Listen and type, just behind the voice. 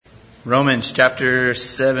Romans chapter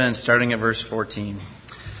 7, starting at verse 14.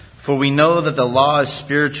 For we know that the law is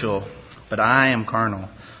spiritual, but I am carnal,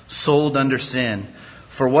 sold under sin.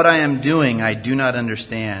 For what I am doing I do not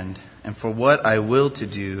understand, and for what I will to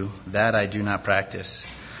do, that I do not practice.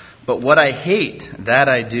 But what I hate, that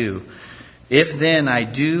I do. If then I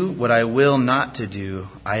do what I will not to do,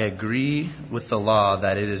 I agree with the law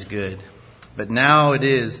that it is good. But now it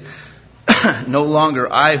is no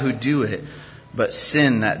longer I who do it, but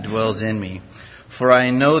sin that dwells in me. For I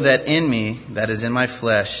know that in me, that is in my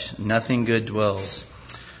flesh, nothing good dwells.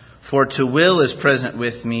 For to will is present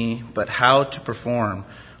with me, but how to perform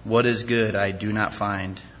what is good I do not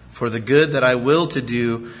find. For the good that I will to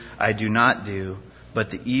do, I do not do,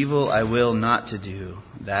 but the evil I will not to do,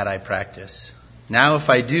 that I practice. Now if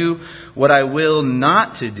I do what I will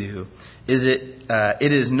not to do, it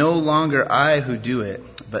is no longer I who do it,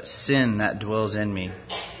 but sin that dwells in me.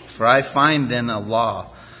 For I find then a law,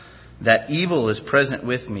 that evil is present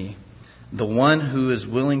with me, the one who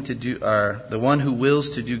wills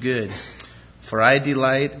to do good. For I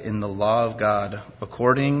delight in the law of God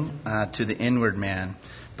according to the inward man.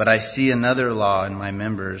 But I see another law in my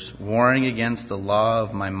members, warring against the law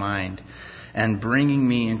of my mind, and bringing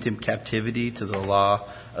me into captivity to the law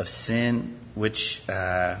of sin which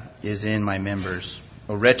is in my members.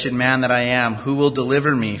 O wretched man that I am, who will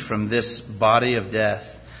deliver me from this body of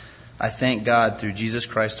death? I thank God through Jesus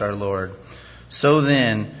Christ our Lord. So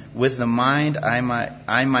then, with the mind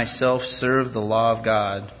I myself serve the law of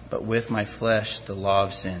God, but with my flesh the law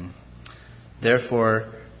of sin. There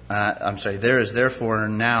is therefore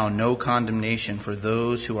now no condemnation for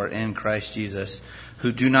those who are in Christ Jesus,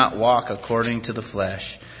 who do not walk according to the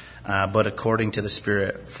flesh, but according to the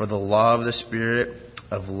Spirit. For the law of the Spirit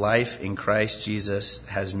of life in Christ Jesus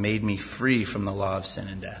has made me free from the law of sin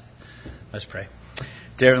and death. Let's pray.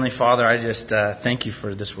 Dear Heavenly Father, I just thank you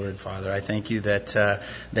for this word, Father. I thank you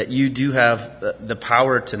that you do have the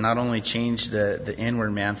power to not only change the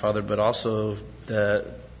inward man, Father, but also the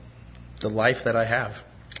life that I have.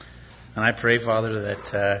 And I pray, Father,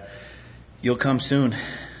 that you'll come soon.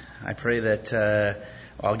 I pray that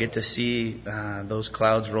I'll get to see those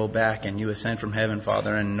clouds roll back and you ascend from heaven,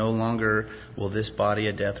 Father, and no longer will this body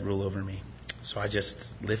of death rule over me. So I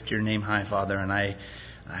just lift your name high, Father, and I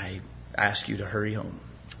ask you to hurry home.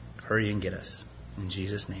 Hurry and get us. In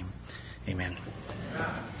Jesus' name, amen.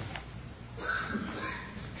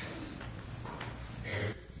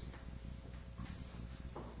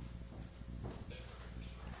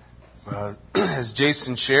 As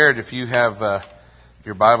Jason shared, if you have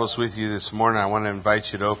your Bibles with you this morning, I want to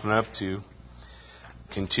invite you to open up to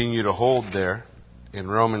continue to hold there in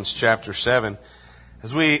Romans chapter 7.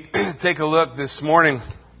 As we take a look this morning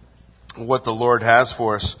at what the Lord has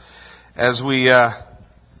for us, as we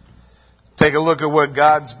take a look at what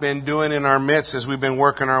God's been doing in our midst as we've been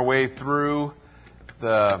working our way through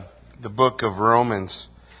the book of Romans.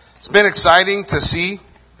 It's been exciting to see,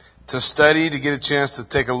 to study, to get a chance to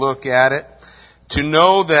take a look at it, to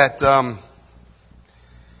know that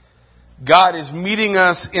God is meeting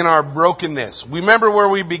us in our brokenness. Remember where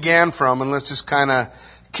we began from, and let's just kind of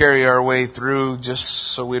carry our way through just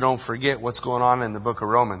so we don't forget what's going on in the book of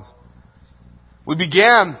Romans. We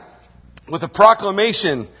began with a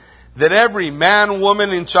proclamation that every man,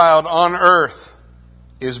 woman, and child on earth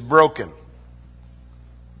is broken.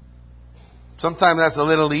 Sometimes that's a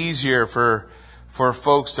little easier for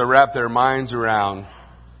folks to wrap their minds around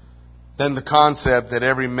than the concept that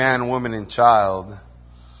every man, woman, and child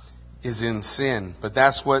is in sin. But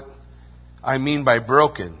that's what I mean by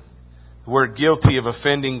broken. We're guilty of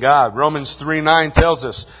offending God. Romans 3:9 tells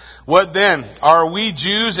us, what then? Are we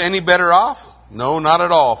Jews any better off? No, not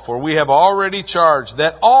at all. For we have already charged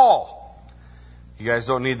that all. You guys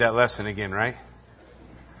don't need that lesson again, right?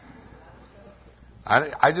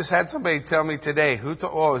 I just had somebody tell me today. It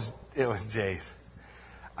was Jace.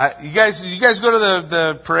 You guys go to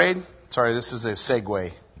the parade? Sorry, this is a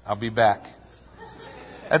segue. I'll be back.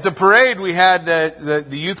 At the parade, we had the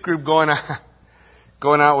youth group going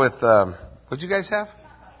out with, what'd you guys have?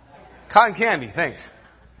 Cotton candy, thanks.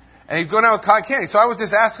 And he'd go down with cotton candy. So I was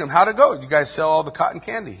just asking him, how'd it go? Did you guys sell all the cotton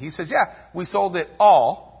candy? He says, yeah, we sold it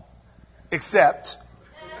all except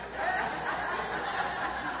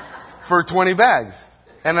for 20 bags.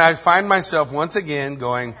 And I find myself once again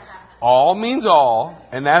going, all means all,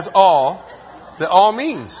 and that's all that all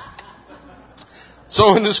means.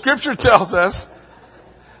 So when the scripture tells us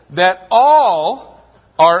that all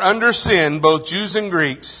are under sin, both Jews and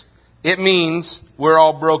Greeks, it means we're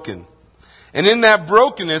all broken. And in that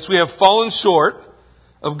brokenness, we have fallen short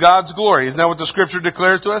of God's glory. Isn't that what the scripture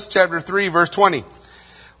declares to us? Chapter 3, verse 20.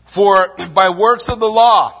 For by works of the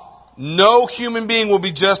law, no human being will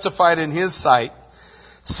be justified in his sight,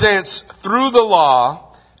 since through the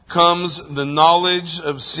law comes the knowledge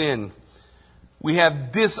of sin. We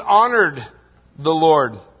have dishonored the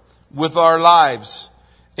Lord with our lives.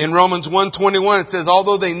 In Romans 1:21 it says,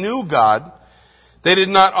 although they knew God, they did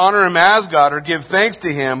not honor him as God or give thanks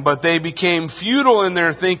to him, but they became futile in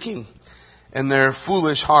their thinking, and their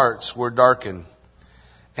foolish hearts were darkened.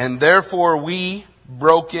 And therefore we,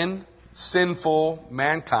 broken, sinful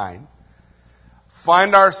mankind,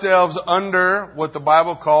 find ourselves under what the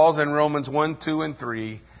Bible calls in Romans 1, 2, and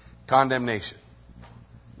 3, condemnation.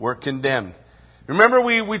 We're condemned. Remember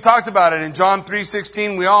we talked about it in John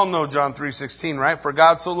 3:16. We all know John 3:16, right? For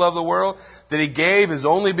God so loved the world that he gave his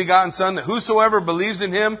only begotten Son, that whosoever believes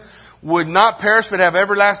in him would not perish but have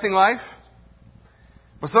everlasting life.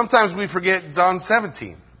 But sometimes we forget John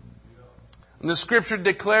 17. And the Scripture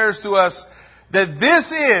declares to us that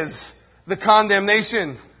this is the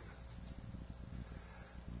condemnation.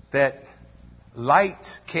 That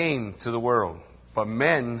light came to the world, but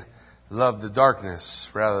men loved the darkness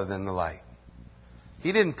rather than the light.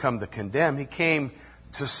 He didn't come to condemn. He came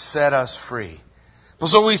to set us free.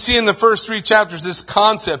 So we see in the first 3 chapters this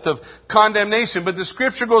concept of condemnation. But the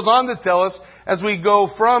Scripture goes on to tell us, as we go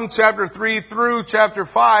from chapter 3 through chapter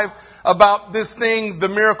 5, about this thing, the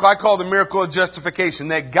miracle, I call the miracle of justification.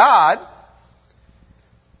 That God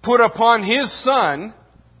put upon his Son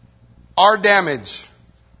our damage,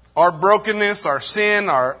 our brokenness, our sin,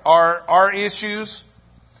 our issues,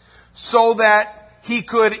 so that he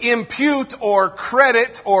could impute or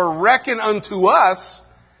credit or reckon unto us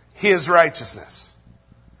his righteousness.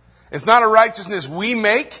 It's not a righteousness we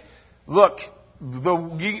make. Look,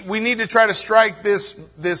 we need to try to strike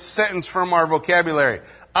this sentence from our vocabulary.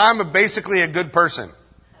 I'm basically a good person.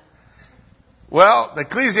 Well,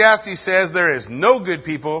 Ecclesiastes says there is no good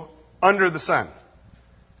people under the sun.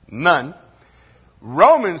 None.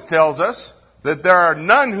 Romans tells us that there are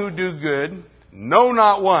none who do good, no,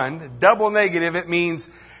 not one. Double negative, it means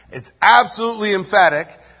it's absolutely emphatic.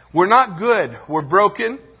 We're not good. We're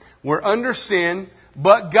broken. We're under sin.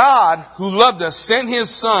 But God, who loved us, sent his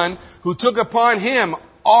Son, who took upon him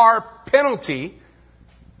our penalty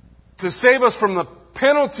to save us from the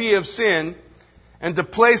penalty of sin and to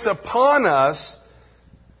place upon us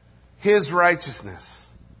his righteousness.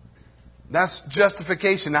 That's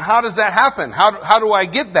justification. Now, how does that happen? How do I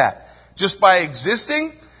get that? Just by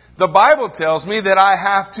existing? The Bible tells me that I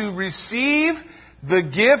have to receive the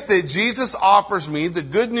gift that Jesus offers me. The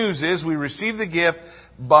good news is we receive the gift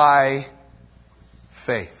by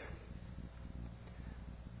faith.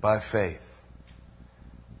 By faith.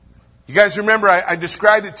 You guys remember I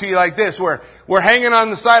described it to you like this, where we're hanging on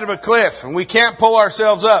the side of a cliff and we can't pull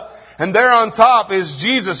ourselves up. And there on top is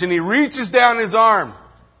Jesus, and he reaches down his arm.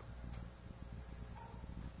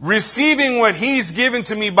 Receiving what he's given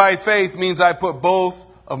to me by faith means I put both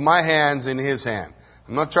of my hands in his hand.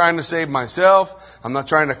 I'm not trying to save myself. I'm not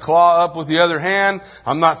trying to claw up with the other hand.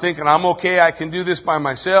 I'm not thinking I'm okay, I can do this by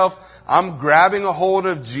myself. I'm grabbing a hold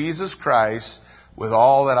of Jesus Christ with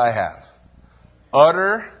all that I have.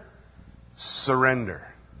 Utter surrender.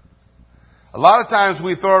 A lot of times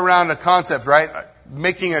we throw around a concept, right?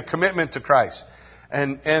 Making a commitment to Christ.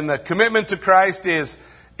 And the commitment to Christ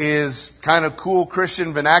is kind of cool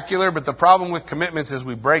Christian vernacular, but the problem with commitments is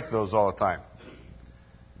we break those all the time.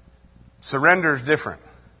 Surrender is different.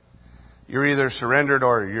 You're either surrendered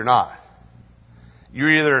or you're not. You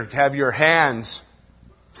either have your hands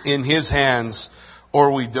in his hands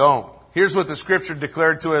or we don't. Here's what the Scripture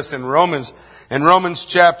declared to us in Romans. In Romans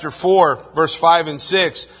chapter 4, verse 5 and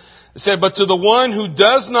 6. It said, but to the one who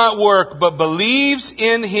does not work but believes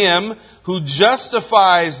in him who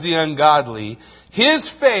justifies the ungodly, his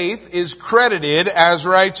faith is credited as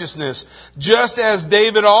righteousness, just as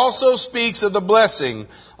David also speaks of the blessing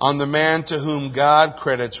on the man to whom God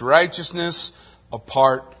credits righteousness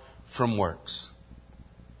apart from works.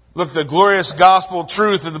 Look, the glorious gospel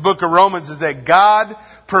truth of the book of Romans is that God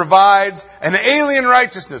provides an alien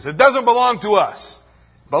righteousness. It doesn't belong to us.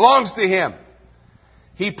 It belongs to him.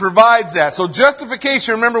 He provides that. So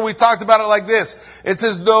justification, remember we talked about it like this. It's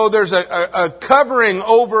as though there's a covering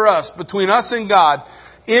over us, between us and God,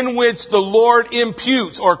 in which the Lord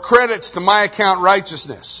imputes or credits to my account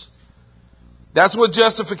righteousness. That's what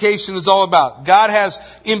justification is all about. God has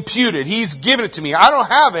imputed. He's given it to me. I don't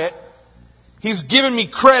have it. He's given me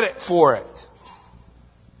credit for it.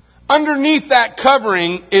 Underneath that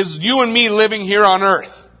covering is you and me living here on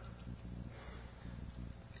earth.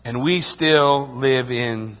 And we still live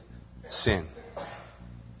in sin.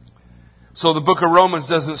 So the book of Romans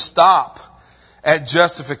doesn't stop at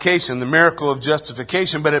justification, the miracle of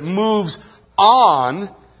justification, but it moves on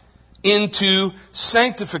into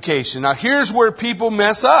sanctification. Now here's where people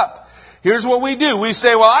mess up. Here's what we do. We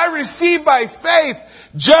say, well, I received by faith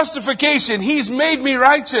justification. He's made me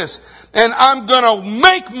righteous. And I'm going to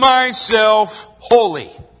make myself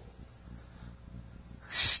holy.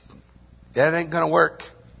 That ain't going to work.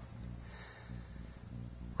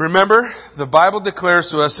 Remember, the Bible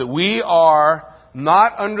declares to us that we are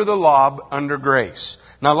not under the law, but under grace.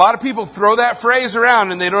 Now, a lot of people throw that phrase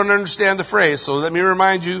around and they don't understand the phrase. So let me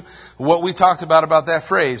remind you what we talked about that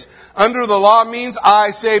phrase. Under the law means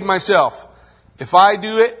I save myself. If I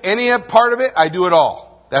do it, any part of it, I do it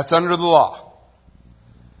all. That's under the law.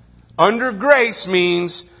 Under grace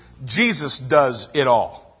means Jesus does it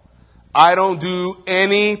all. I don't do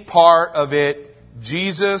any part of it.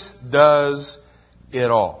 Jesus does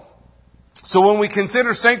it all. So when we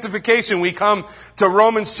consider sanctification, we come to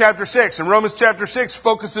Romans chapter 6. And Romans chapter 6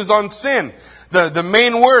 focuses on sin. The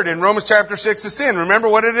main word in Romans chapter 6 is sin. Remember,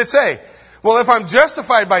 what did it say? Well, if I'm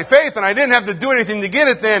justified by faith and I didn't have to do anything to get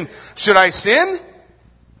it, then should I sin?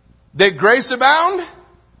 That grace abound?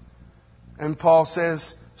 And Paul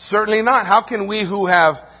says, certainly not. How can we who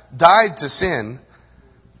have died to sin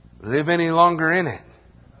live any longer in it?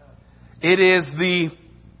 It is the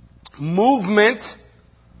movement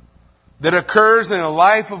that occurs in the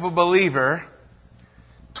life of a believer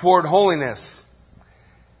toward holiness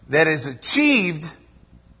that is achieved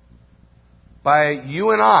by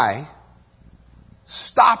you and I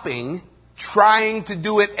stopping trying to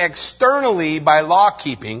do it externally by law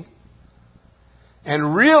keeping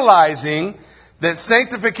and realizing that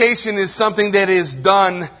sanctification is something that is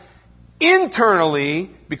done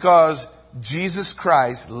internally because Jesus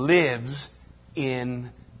Christ lives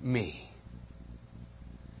in me.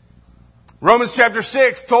 Romans chapter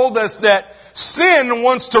 6 told us that sin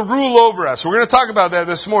wants to rule over us. We're going to talk about that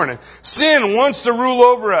this morning. Sin wants to rule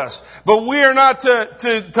over us. But we are not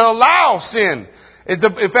to allow sin.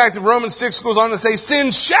 In fact, Romans 6 goes on to say, sin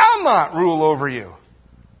shall not rule over you.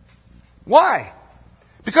 Why?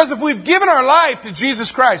 Because if we've given our life to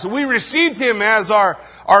Jesus Christ, and we received Him as our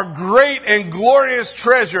great and glorious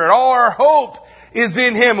treasure, and all our hope is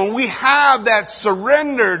in Him, and we have that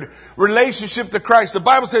surrendered relationship to Christ. The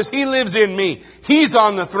Bible says He lives in me. He's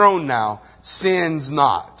on the throne now. Sin's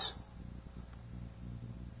not.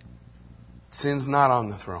 Sin's not on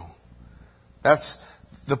the throne. That's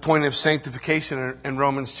the point of sanctification in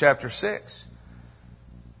Romans chapter 6.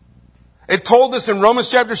 It told us in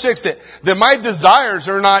Romans chapter 6 that my desires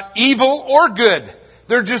are not evil or good.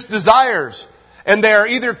 They're just desires. And they are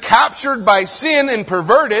either captured by sin and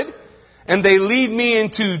perverted, and they lead me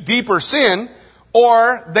into deeper sin,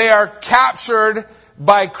 or they are captured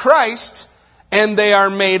by Christ and they are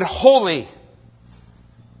made holy.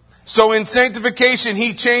 So in sanctification,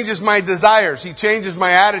 He changes my desires. He changes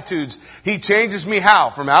my attitudes. He changes me how?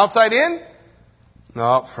 From outside in?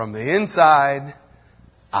 No, from the inside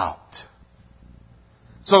out.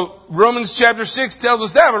 So Romans chapter 6 tells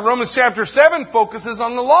us that, but Romans chapter 7 focuses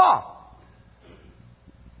on the law.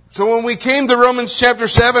 So when we came to Romans chapter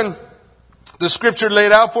 7, the scripture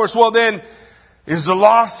laid out for us, well then, is the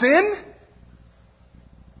law sin?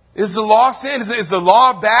 Is the law sin? Is the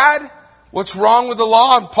law bad? What's wrong with the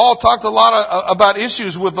law? And Paul talked a lot about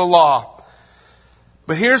issues with the law.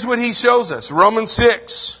 But here's what he shows us. Romans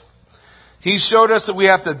 6. He showed us that we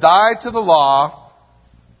have to die to the law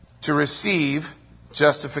to receive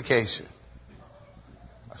justification.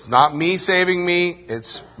 It's not me saving me.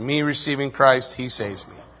 It's me receiving Christ. He saves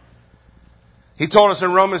me. He told us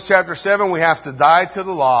in Romans chapter 7 we have to die to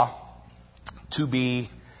the law to be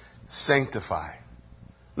sanctified.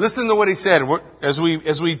 Listen to what he said as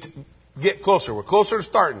we get closer. We're closer to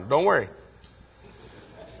starting. Don't worry.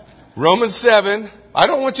 Romans 7. I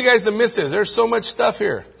don't want you guys to miss this. There's so much stuff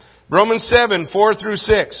here. Romans 7, 4 through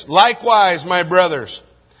 6. Likewise, my brothers,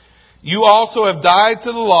 you also have died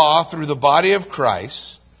to the law through the body of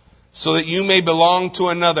Christ, so that you may belong to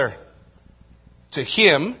another, to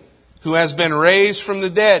Him who has been raised from the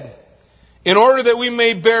dead, in order that we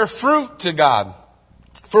may bear fruit to God.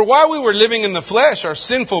 For while we were living in the flesh, our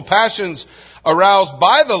sinful passions aroused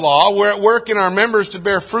by the law were at work in our members to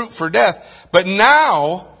bear fruit for death. But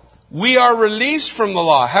now we are released from the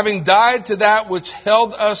law, having died to that which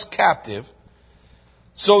held us captive,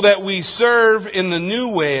 so that we serve in the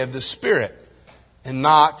new way of the Spirit, and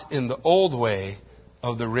not in the old way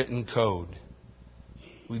of the written code.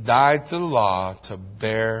 We died to the law to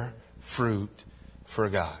bear fruit for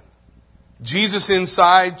God. Jesus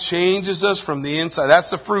inside changes us from the inside. That's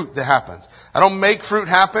the fruit that happens. I don't make fruit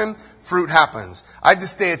happen. Fruit happens. I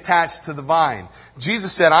just stay attached to the vine.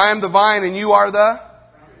 Jesus said, I am the vine and you are the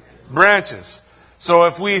branches. So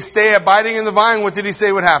if we stay abiding in the vine, what did He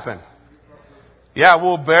say would happen? Yeah,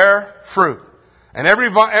 will bear fruit. And every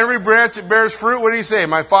branch that bears fruit, what do you say?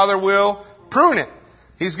 My Father will prune it.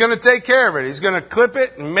 He's going to take care of it. He's going to clip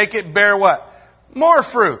it and make it bear what? More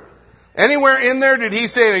fruit. Anywhere in there did he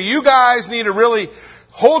say, you guys need to really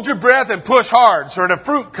hold your breath and push hard so the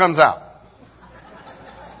fruit comes out?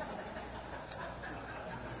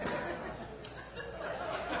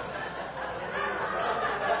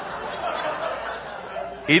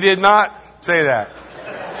 He did not say that.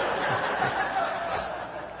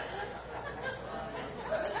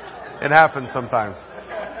 It happens sometimes.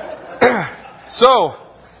 So,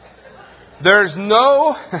 there's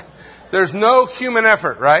no human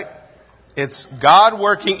effort, right? It's God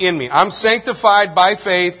working in me. I'm sanctified by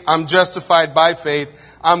faith. I'm justified by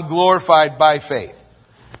faith. I'm glorified by faith.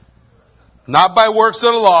 Not by works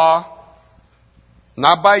of the law.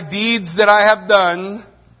 Not by deeds that I have done.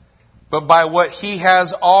 But by what He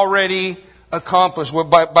has already accomplished.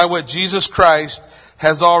 By what Jesus Christ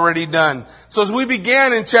has already done. So as we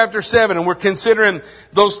began in chapter 7, and we're considering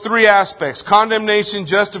those three aspects, condemnation,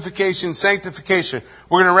 justification, sanctification.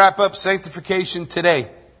 We're going to wrap up sanctification today.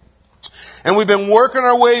 And we've been working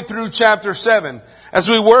our way through chapter 7. As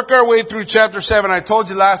we work our way through chapter 7, I told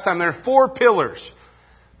you last time, there are 4 pillars.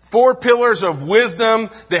 4 pillars of wisdom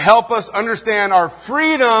that help us understand our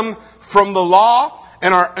freedom from the law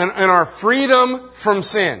and our freedom from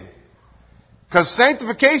sin. Because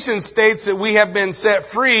sanctification states that we have been set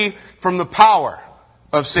free from the power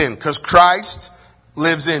of sin. Because Christ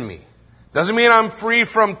lives in me. Doesn't mean I'm free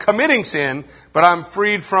from committing sin, but I'm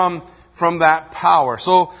freed from that power.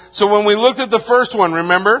 So when we looked at the first one,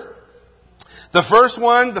 remember? The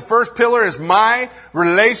first pillar is my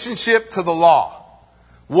relationship to the law.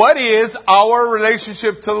 What is our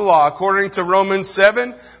relationship to the law? According to Romans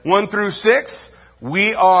 7, 1 through 6,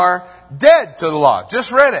 we are dead to the law.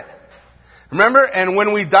 Just read it. Remember? And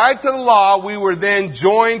when we died to the law, we were then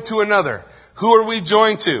joined to another. Who are we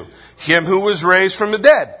joined to? Him who was raised from the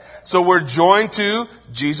dead. So we're joined to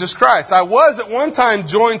Jesus Christ. I was at one time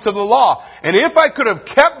joined to the law. And if I could have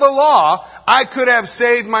kept the law, I could have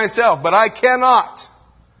saved myself. But I cannot.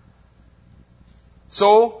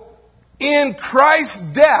 So, in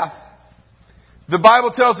Christ's death, the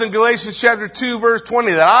Bible tells in Galatians chapter 2 verse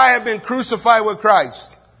 20 that I have been crucified with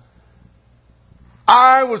Christ.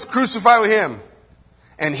 I was crucified with Him.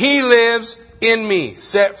 And He lives in me.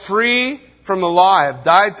 Set free from the law. I have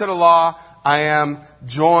died to the law. I am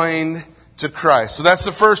joined to Christ. So that's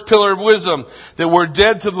the first pillar of wisdom, that we're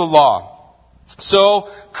dead to the law. So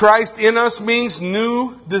Christ in us means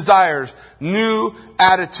new desires, new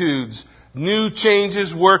attitudes, new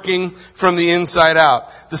changes working from the inside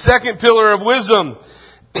out. The second pillar of wisdom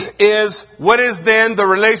is, what is then the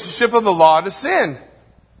relationship of the law to sin?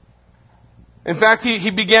 In fact,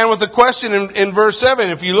 he began with a question in verse 7.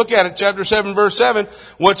 If you look at it, chapter 7, verse 7,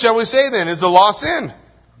 what shall we say then? Is the law sin?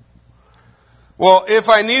 Well, if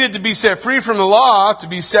I needed to be set free from the law, to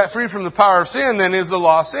be set free from the power of sin, then is the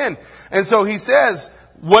law sin? And so he says,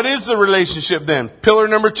 what is the relationship then? Pillar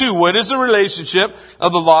number 2, what is the relationship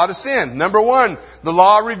of the law to sin? Number 1, the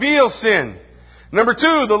law reveals sin. Number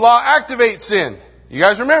 2, the law activates sin. You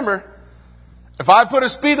guys remember, if I put a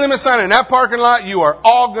speed limit sign in that parking lot, you are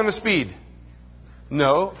all going to speed.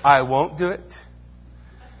 No, I won't do it.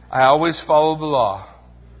 I always follow the law.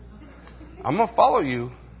 I'm going to follow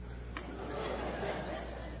you.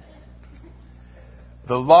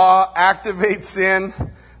 The law activates sin.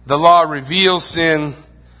 The law reveals sin.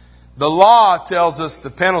 The law tells us the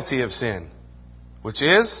penalty of sin, which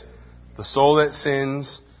is the soul that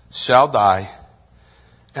sins shall die.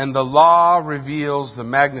 And the law reveals the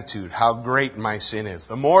magnitude, how great my sin is.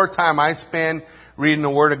 The more time I spend reading the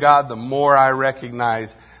Word of God, the more I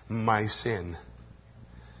recognize my sin.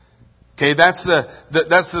 Okay, that's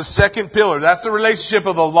the second pillar. That's the relationship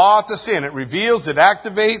of the law to sin. It reveals, it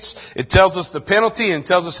activates, it tells us the penalty, and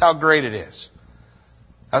tells us how great it is.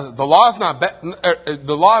 The law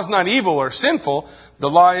is not evil or sinful. The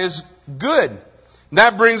law is good. And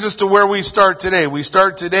that brings us to where we start today. We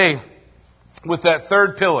start today with that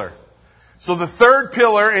third pillar. So the third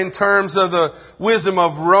pillar in terms of the wisdom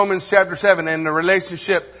of Romans chapter 7 and the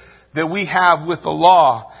relationship that we have with the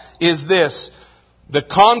law is this: the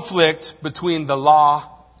conflict between the law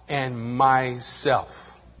and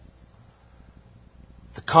myself.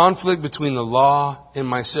 The conflict between the law and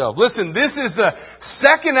myself. Listen, this is the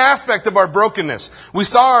second aspect of our brokenness. We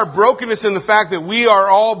saw our brokenness in the fact that we are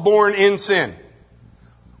all born in sin.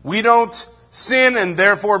 We don't sin and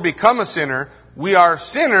therefore become a sinner. We are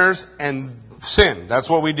sinners and sin. That's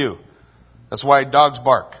what we do. That's why dogs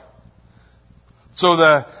bark. So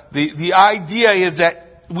the idea is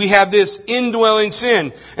that we have this indwelling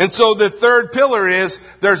sin. And so the third pillar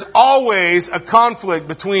is there's always a conflict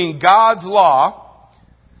between God's law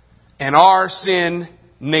and our sin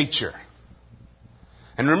nature.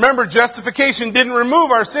 And remember, justification didn't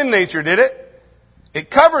remove our sin nature, did it? It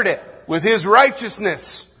covered it with His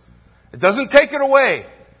righteousness. It doesn't take it away.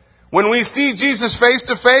 When we see Jesus face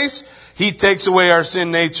to face, He takes away our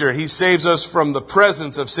sin nature. He saves us from the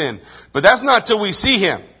presence of sin. But that's not till we see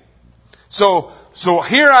Him. So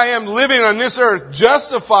here I am living on this earth,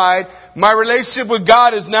 justified. My relationship with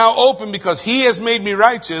God is now open because He has made me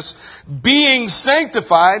righteous. Being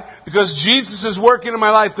sanctified because Jesus is working in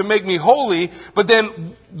my life to make me holy. But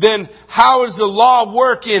then how does the law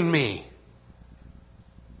work in me?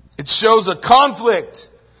 It shows a conflict.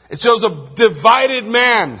 It shows a divided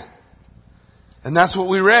man. And that's what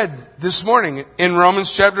we read this morning in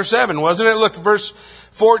Romans chapter 7, wasn't it? Look, verse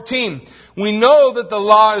 14. We know that the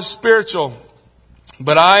law is spiritual,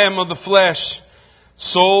 but I am of the flesh,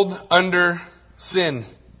 sold under sin.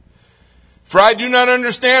 For I do not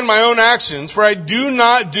understand my own actions, for I do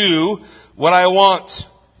not do what I want,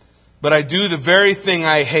 but I do the very thing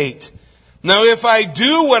I hate. Now if I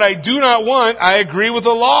do what I do not want, I agree with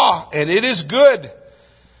the law, and it is good.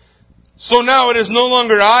 So now it is no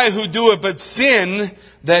longer I who do it, but sin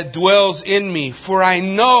that dwells in me. For I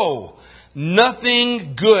know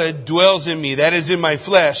nothing good dwells in me, that is in my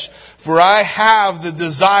flesh. For I have the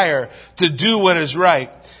desire to do what is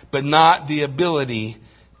right, but not the ability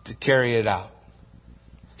to carry it out.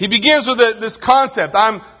 He begins with this concept,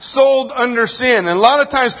 I'm sold under sin. And a lot of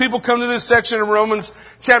times people come to this section of Romans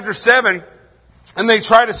chapter 7 and they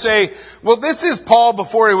try to say, well, this is Paul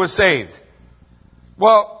before he was saved.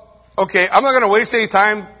 Well, okay, I'm not going to waste any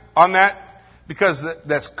time on that because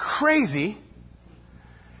that's crazy.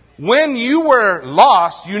 When you were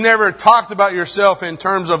lost, you never talked about yourself in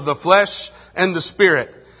terms of the flesh and the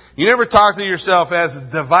spirit. You never talked to yourself as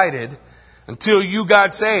divided until you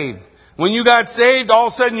got saved. When you got saved, all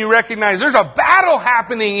of a sudden you recognize there's a battle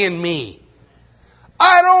happening in me.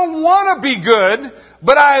 I don't want to be good,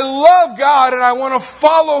 but I love God and I want to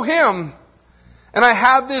follow Him. And I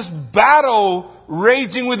have this battle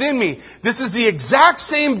raging within me. This is the exact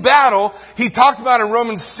same battle He talked about in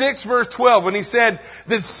Romans 6 verse 12 when He said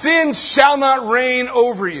that sin shall not reign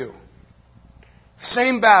over you.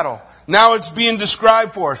 Same battle. Now it's being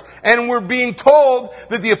described for us. And we're being told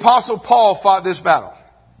that the Apostle Paul fought this battle.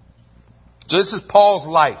 So this is Paul's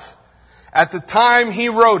life. At the time he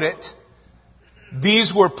wrote it,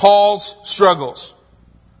 these were Paul's struggles.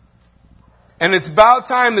 And it's about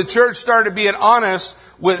time the church started being honest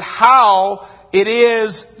with how it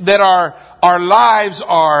is that our lives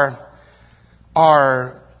are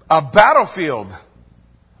a battlefield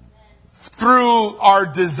through our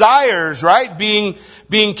desires, right?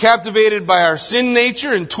 Being captivated by our sin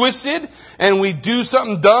nature and twisted, and we do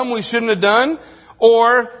something dumb we shouldn't have done,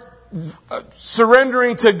 or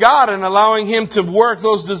surrendering to God and allowing Him to work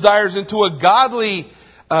those desires into a godly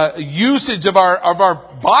usage of our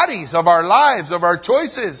bodies, of our lives, of our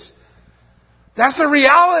choices. That's a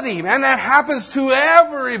reality, man. That happens to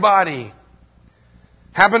everybody.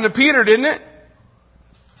 Happened to Peter, didn't it?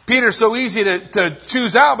 Peter's so easy to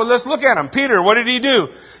choose out, but let's look at him. Peter, what did he do?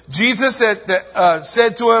 Jesus said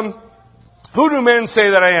to him, "Who do men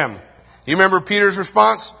say that I am?" You remember Peter's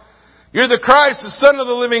response? "You're the Christ, the Son of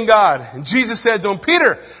the living God." And Jesus said to him,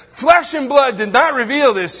 "Peter, flesh and blood did not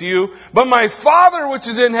reveal this to you, but my Father which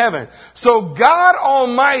is in heaven." So God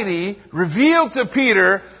Almighty revealed to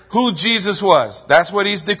Peter who Jesus was. That's what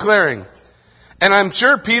he's declaring. And I'm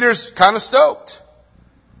sure Peter's kind of stoked.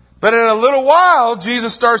 But in a little while,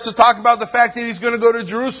 Jesus starts to talk about the fact that He's going to go to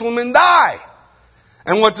Jerusalem and die.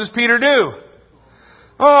 And what does Peter do?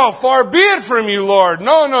 "Oh, far be it from you, Lord.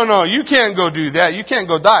 No. You can't go do that. You can't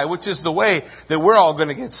go die," which is the way that we're all going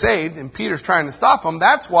to get saved. And Peter's trying to stop him.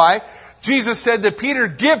 That's why Jesus said to Peter,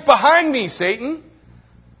 "Get behind me, Satan."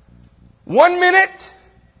 1 minute.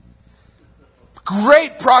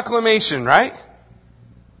 Great proclamation, right?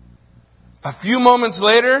 A few moments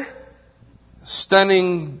later,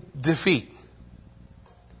 stunning defeat.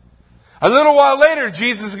 A little while later,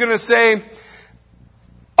 Jesus is going to say,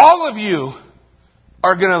 "All of you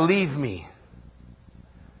are going to leave me."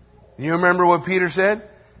 You remember what Peter said?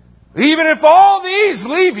 "Even if all these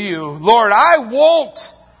leave you, Lord, I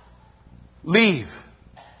won't leave."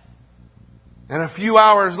 And a few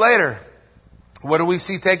hours later, what do we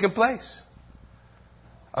see taking place?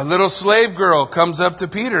 A little slave girl comes up to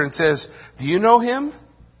Peter and says, "Do you know him?"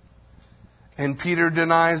 And Peter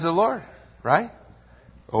denies the Lord, right?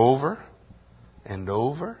 Over and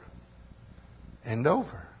over and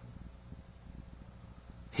over.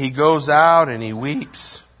 he goes out and he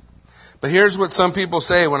weeps. But here's what some people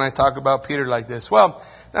say when I talk about Peter like this. Well,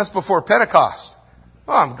 that's before Pentecost.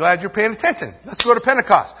 Oh, I'm glad you're paying attention. Let's go to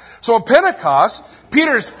Pentecost. So at Pentecost,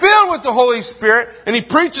 Peter is filled with the Holy Spirit and he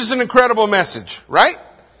preaches an incredible message, right?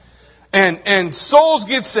 And souls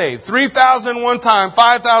get saved. 3,000 one time,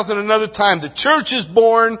 5,000 another time. The church is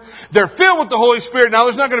born. They're filled with the Holy Spirit. Now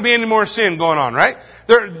there's not going to be any more sin going on, right?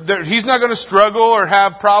 He's not going to struggle or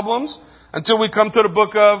have problems until we come to the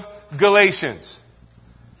book of Galatians.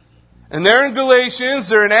 And they're in Galatians,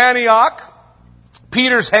 they're in Antioch.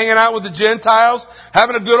 Peter's hanging out with the Gentiles,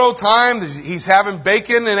 having a good old time. He's having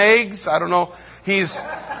bacon and eggs. I don't know. He's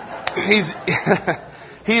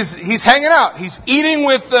hanging out. He's eating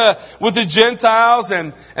with the Gentiles.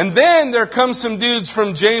 And then there comes some dudes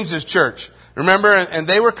from James's church. Remember? And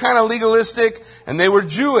they were kind of legalistic and they were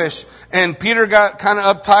Jewish. And Peter got kind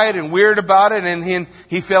of uptight and weird about it. And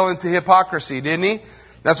he fell into hypocrisy, didn't he?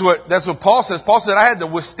 That's what Paul says. Paul said, I had to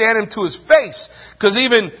withstand him to his face. Because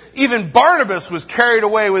even Barnabas was carried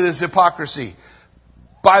away with his hypocrisy.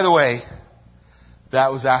 By the way,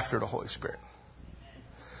 that was after the Holy Spirit.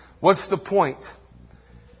 What's the point?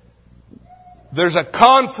 There's a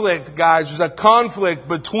conflict, guys. There's a conflict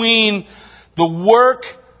between the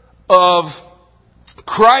work of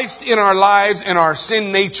Christ in our lives and our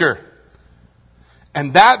sin nature.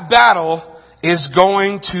 And that battle is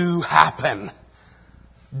going to happen.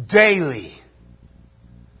 Daily.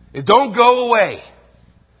 It don't go away.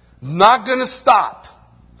 Not going to stop.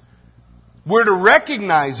 We're to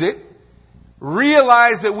recognize it.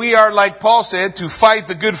 Realize that we are, like Paul said, to fight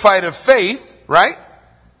the good fight of faith, right?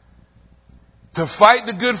 To fight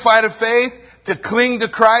the good fight of faith, to cling to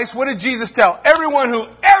Christ. What did Jesus tell everyone who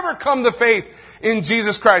ever come to faith in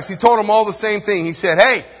Jesus Christ? He told them all the same thing. He said,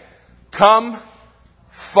 hey, come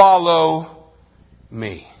follow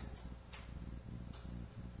me.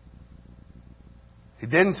 He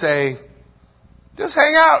didn't say, just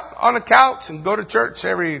hang out on a couch and go to church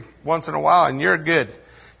every once in a while and you're good.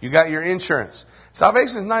 You got your insurance.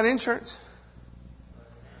 Salvation is not insurance.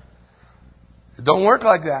 It don't work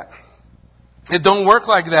like that. It don't work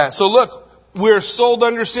like that. So look, we're sold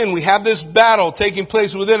under sin. We have this battle taking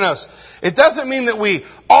place within us. It doesn't mean that we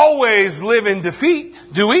always live in defeat,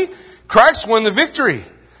 do we? Christ won the victory.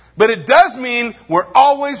 But it does mean we're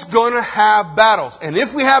always going to have battles. And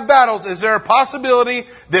if we have battles, is there a possibility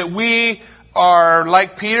that we are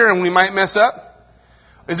like Peter and we might mess up?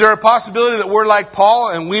 Is there a possibility that we're like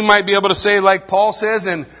Paul and we might be able to say like Paul says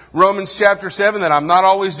in Romans chapter 7 that I'm not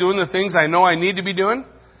always doing the things I know I need to be doing?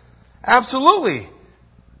 Absolutely.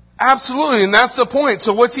 Absolutely. And that's the point.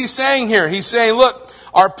 So what's he saying here? He's saying, look,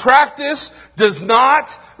 our practice does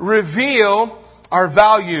not reveal our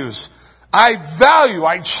values.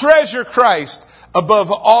 I treasure Christ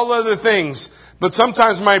above all other things. But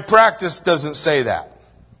sometimes my practice doesn't say that.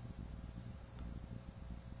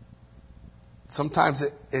 Sometimes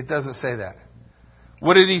it doesn't say that.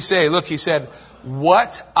 What did he say? Look, he said,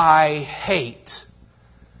 what I hate,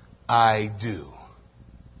 I do.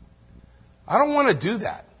 I don't want to do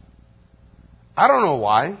that. I don't know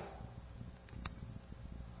why.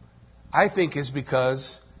 I think it's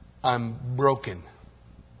because I'm broken.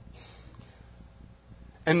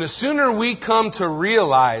 And the sooner we come to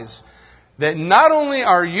realize that not only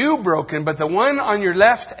are you broken, but the one on your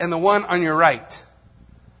left and the one on your right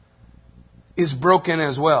is broken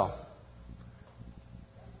as well.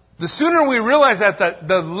 The sooner we realize that,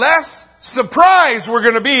 the less surprised we're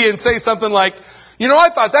going to be and say something like, you know, I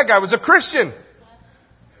thought that guy was a Christian.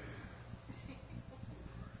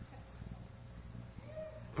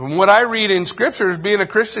 From what I read in scriptures, being a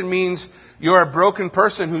Christian means you're a broken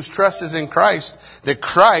person whose trust is in Christ, that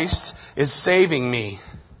Christ is saving me.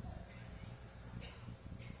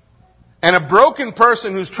 And a broken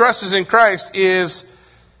person whose trust is in Christ is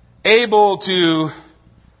able to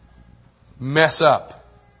mess up.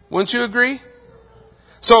 Wouldn't you agree?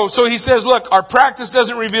 So he says, look, our practice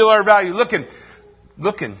doesn't reveal our value. Looking.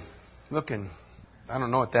 I don't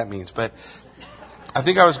know what that means, but I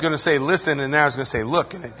think I was going to say listen, and now I was going to say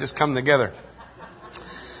look, and it just come together.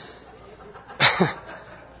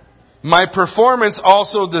 My performance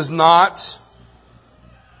also does not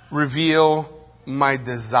reveal my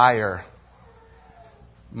desire.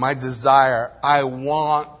 My desire. I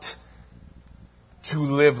want to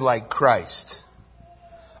live like Christ.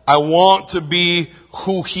 I want to be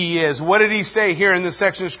who He is. What did He say here in this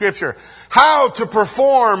section of Scripture? How to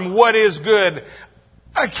perform what is good,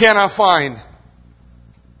 I cannot find.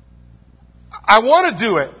 I want to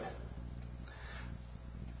do it.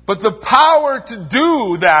 But the power to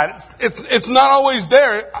do that, it's not always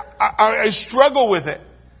there. I struggle with it.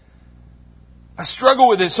 I struggle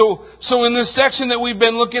with it. So in this section that we've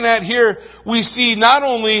been looking at here, we see not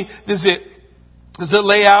only does it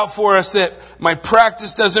lay out for us that my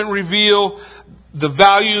practice doesn't reveal the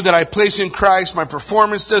value that I place in Christ, my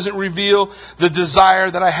performance doesn't reveal the desire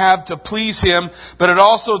that I have to please Him, but it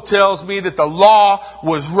also tells me that the law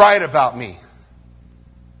was right about me.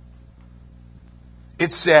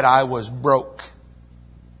 It said I was broke.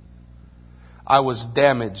 I was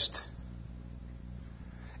damaged.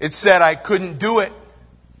 It said I couldn't do it.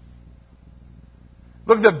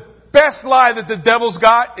 Look, the best lie that the devil's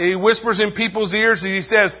got, he whispers in people's ears, and he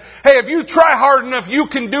says, hey, if you try hard enough, you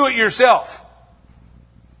can do it yourself.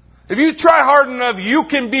 If you try hard enough, you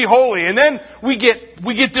can be holy. And then we get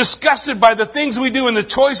disgusted by the things we do and the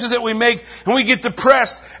choices that we make, and we get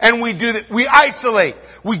depressed, and we isolate.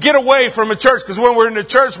 We get away from a church, because when we're in the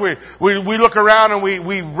church, we look around and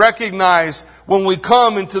we recognize when we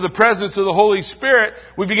come into the presence of the Holy Spirit,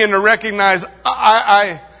 we begin to recognize,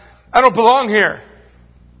 I don't belong here.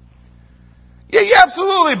 Yeah, you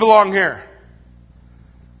absolutely belong here.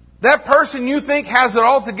 That person you think has it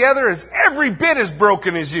all together is every bit as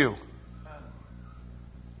broken as you.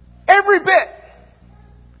 Every bit.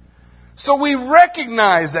 So we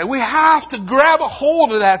recognize that. We have to grab a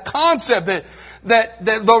hold of that concept that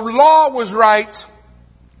the law was right,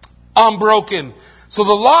 I'm broken. So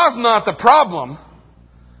the law is not the problem,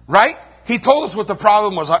 right? He told us what the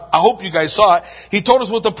problem was. I hope you guys saw it. He told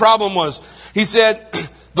us what the problem was. He said,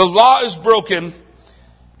 the law is broken.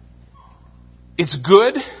 It's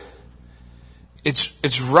good.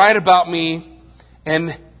 It's right about me,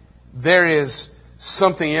 and there is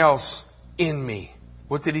something else in me.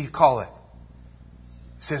 What did he call it?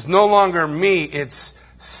 He says, no longer me, it's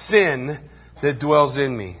sin that dwells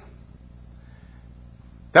in me.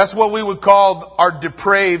 That's what we would call our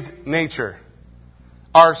depraved nature.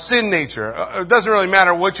 Our sin nature. It doesn't really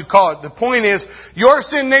matter what you call it. The point is, your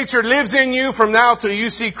sin nature lives in you from now till you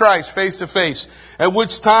see Christ face to face. At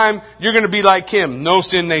which time, you're going to be like Him. No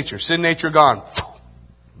sin nature. Sin nature gone.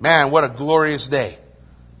 Man, what a glorious day.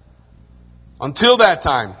 Until that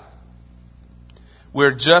time,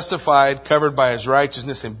 we're justified, covered by His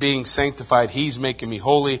righteousness, and being sanctified. He's making me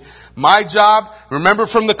holy. My job, remember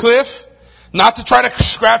from the cliff? Not to try to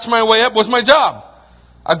scratch my way up was my job.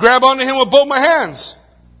 I grab onto Him with both my hands.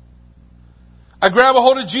 I grab a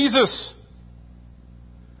hold of Jesus.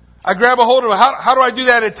 I grab a hold of Him. How do I do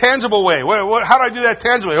that in a tangible way? How do I do that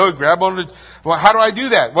tangibly? Oh, grab onto. Well, how do I do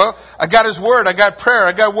that? Well, I got His Word. I got prayer.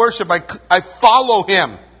 I got worship. I follow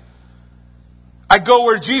Him. I go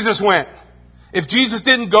where Jesus went. If Jesus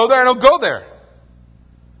didn't go there, I don't go there.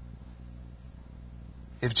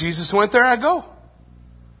 If Jesus went there, I go.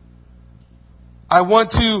 I want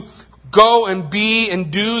to go and be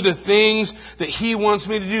and do the things that He wants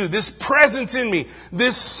me to do. This presence in me,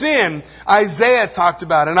 this sin, Isaiah talked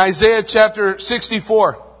about in Isaiah chapter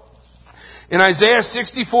 64. In Isaiah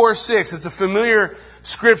 64:6, it's a familiar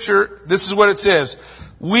scripture. This is what it says.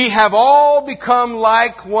 We have all become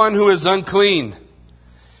like one who is unclean,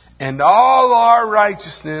 and all our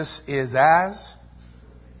righteousness is as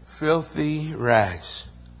filthy rags.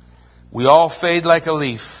 We all fade like a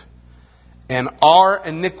leaf, and our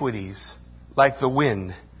iniquities, like the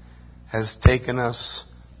wind, has taken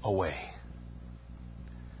us away.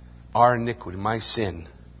 Our iniquity, my sin,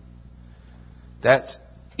 that's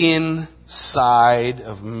inside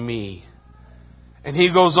of me. And he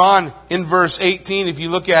goes on in verse 18, if you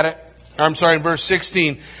look at it, in verse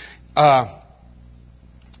 16. Actually,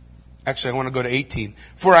 I want to go to 18.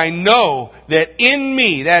 For I know that in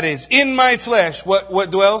me, that is, in my flesh,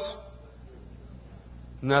 what dwells?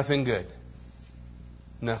 Nothing good.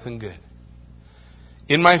 Nothing good.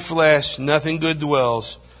 In my flesh, nothing good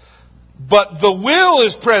dwells. But the will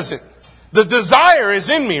is present. The desire is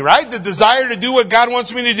in me, right? The desire to do what God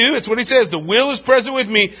wants me to do. It's what he says. The will is present with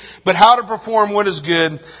me, but how to perform what is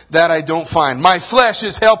good, that I don't find. My flesh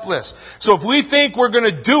is helpless. So if we think we're going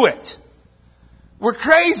to do it, we're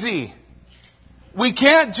crazy. We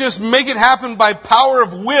can't just make it happen by power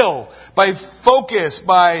of will, by focus,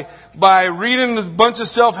 by reading a bunch of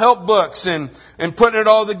self-help books and putting it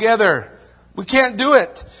all together. We can't do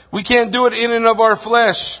it. We can't do it in and of our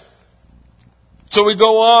flesh. So we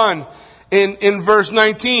go on. In verse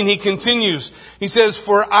 19, he continues. He says,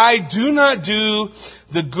 for I do not do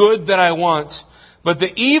the good that I want, but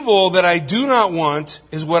the evil that I do not want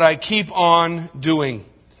is what I keep on doing.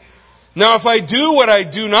 Now, if I do what I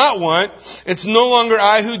do not want, it's no longer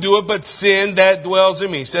I who do it, but sin that dwells in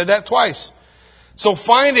me. He said that twice. So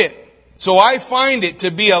I find it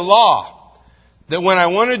to be a law that when I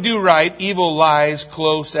want to do right, evil lies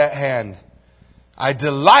close at hand. I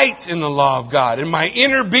delight in the law of God. In my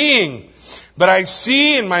inner being, But I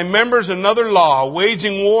see in my members another law,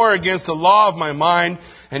 waging war against the law of my mind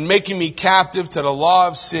and making me captive to the law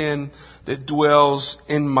of sin that dwells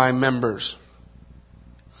in my members.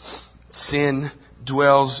 Sin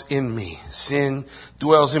dwells in me. Sin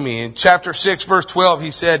dwells in me. In chapter 6, verse 12,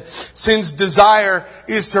 he said, sin's desire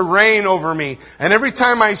is to reign over me. And every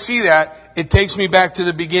time I see that, it takes me back to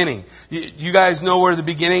the beginning. You guys know where the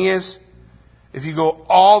beginning is? If you go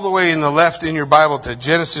all the way in the left in your Bible to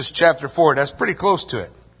Genesis chapter 4, that's pretty close to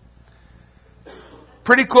it.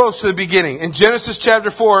 Pretty close to the beginning. In Genesis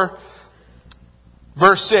chapter 4,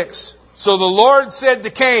 verse 6. So the Lord said to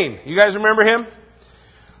Cain, you guys remember him?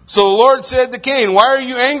 So the Lord said to Cain, why are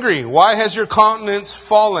you angry? Why has your countenance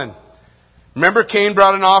fallen? Remember, Cain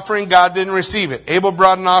brought an offering, God didn't receive it. Abel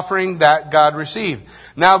brought an offering, that God received.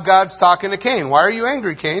 Now God's talking to Cain. Why are you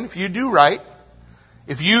angry, Cain? If you do right,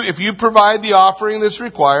 if you provide the offering that's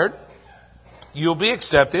required, you'll be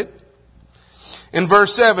accepted. In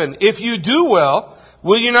verse 7, if you do well,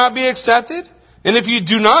 will you not be accepted? And if you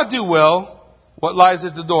do not do well, what lies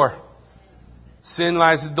at the door? Sin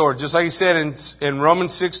lies at the door. Just like he said in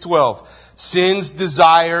Romans 6:12, sin's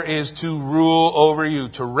desire is to rule over you,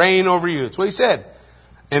 to reign over you. That's what he said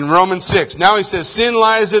in Romans 6. Now he says, sin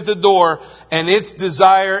lies at the door and its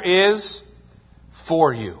desire is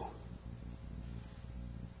for you.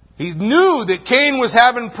 He knew that Cain was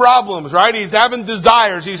having problems, right? He's having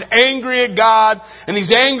desires. He's angry at God and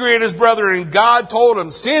he's angry at his brother. And God told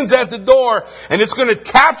him, sin's at the door and it's going to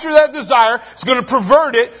capture that desire. It's going to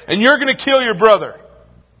pervert it and you're going to kill your brother.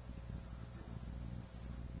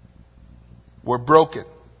 We're broken.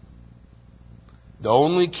 The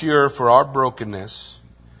only cure for our brokenness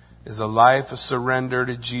is a life of surrender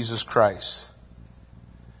to Jesus Christ.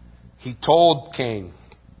 He told Cain,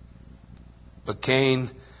 but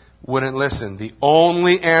Cain wouldn't listen. The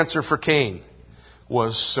only answer for Cain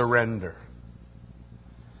was surrender.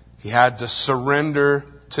 He had to surrender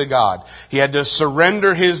to God. He had to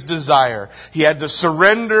surrender his desire. He had to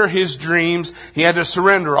surrender his dreams. He had to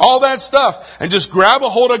surrender all that stuff and just grab a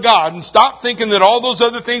hold of God and stop thinking that all those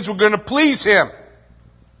other things were going to please him.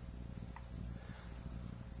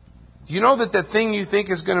 You know that thing you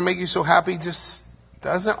think is going to make you so happy just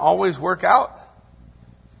doesn't always work out?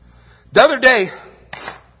 The other day,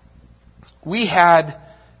 we had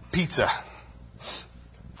pizza.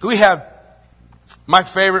 We have my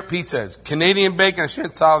favorite pizza is Canadian bacon. I should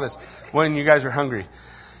have told this when you guys are hungry.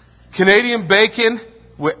 Canadian bacon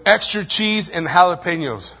with extra cheese and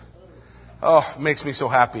jalapenos. Oh, it makes me so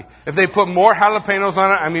happy. If they put more jalapenos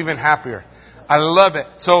on it, I'm even happier. I love it.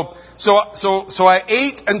 So I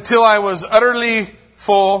ate until I was utterly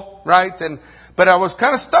full, right? But I was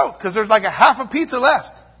kind of stoked because there's like a half a pizza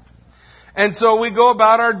left. And so we go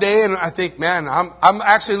about our day, and I think, man, I'm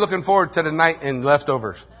actually looking forward to the night in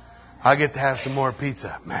leftovers. I get to have some more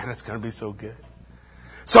pizza. Man, it's going to be so good.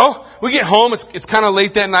 So we get home. It's kind of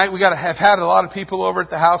late that night. We have had a lot of people over at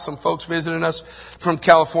the house. Some folks visiting us from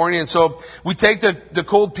California. And so we take the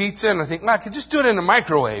cold pizza, and I think, I could just do it in the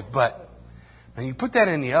microwave. But when you put that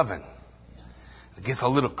in the oven, it gets a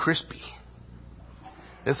little crispy.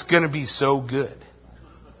 It's going to be so good.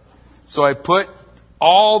 So I put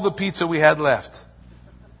all the pizza we had left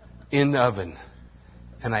in the oven.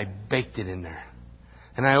 And I baked it in there.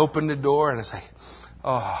 And I opened the door and it's like,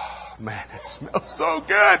 oh man, it smells so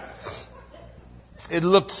good. It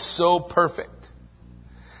looked so perfect.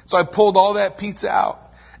 So I pulled all that pizza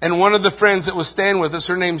out. And one of the friends that was staying with us,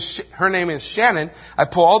 her name is Shannon. I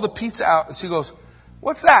pull all the pizza out and she goes,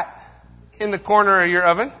 what's that in the corner of your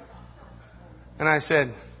oven? And I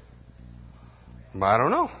said, I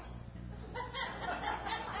don't know.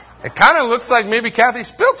 It kind of looks like maybe Kathy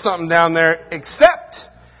spilled something down there, except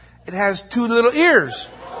it has two little ears.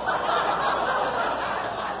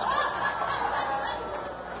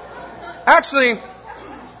 Actually,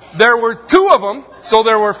 there were two of them, so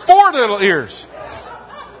there were four little ears.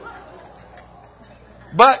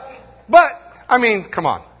 But, I mean, come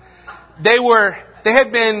on. They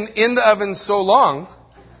had been in the oven so long.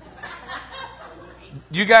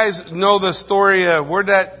 You guys know the story, where'd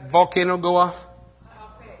that volcano go off?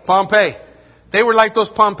 Pompeii. They were like those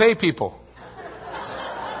Pompeii people.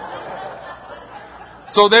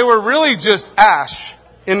 So they were really just ash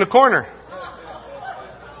in the corner.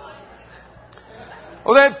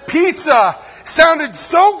 Well, that pizza sounded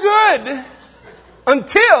so good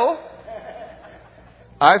until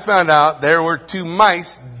I found out there were two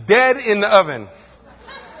mice dead in the oven.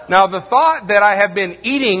 Now, the thought that I have been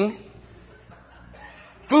eating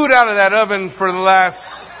food out of that oven for the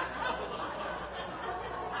last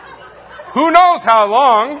who knows how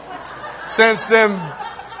long since them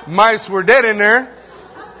mice were dead in there.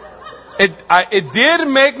 It did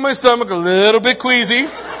make my stomach a little bit queasy.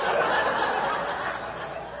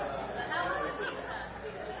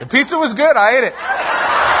 The pizza was good. I ate it.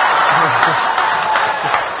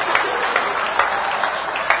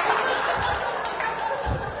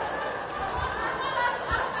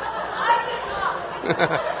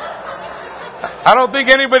 I don't think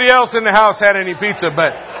anybody else in the house had any pizza,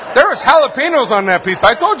 but there was jalapenos on that pizza.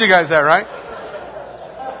 I told you guys that, right?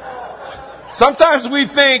 Sometimes we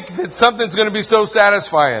think that something's going to be so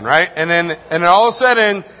satisfying, right? And then all of a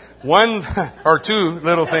sudden, one or two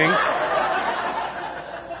little things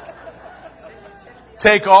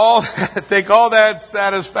take all that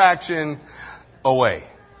satisfaction away.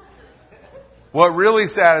 What really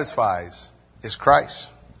satisfies is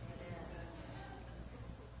Christ.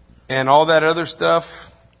 And all that other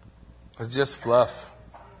stuff is just fluff.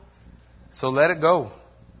 So let it go.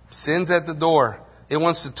 Sin's at the door. It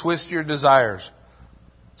wants to twist your desires.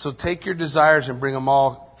 So take your desires and bring them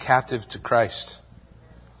all captive to Christ.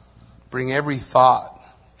 Bring every thought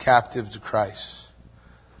captive to Christ.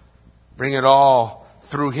 Bring it all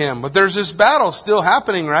through Him. But there's this battle still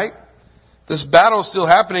happening, right? This battle is still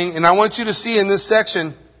happening. And I want you to see in this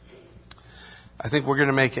section, I think we're going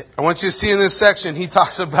to make it. I want you to see in this section, he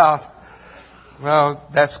talks about, well,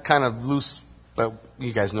 that's kind of loose, but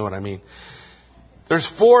you guys know what I mean. There's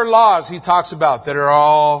 4 laws he talks about that are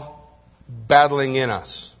all battling in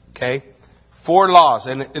us. Okay? 4 laws.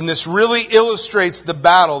 And this really illustrates the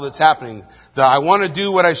battle that's happening. That I want to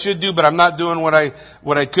do what I should do, but I'm not doing what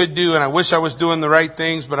I could do. And I wish I was doing the right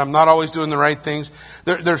things, but I'm not always doing the right things.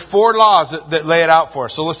 There's 4 laws that lay it out for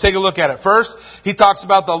us. So let's take a look at it. First, he talks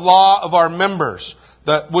about the law of our members,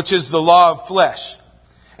 which is the law of flesh.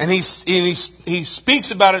 And he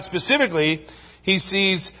speaks about it specifically. He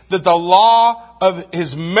sees that the law of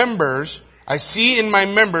his members, I see in my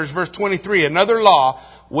members, verse 23, another law,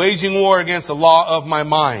 waging war against the law of my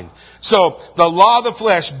mind. So, the law of the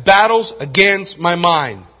flesh battles against my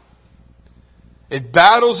mind. It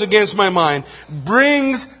battles against my mind,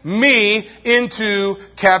 brings me into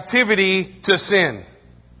captivity to sin.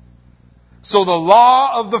 So the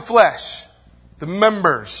law of the flesh, the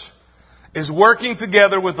members, is working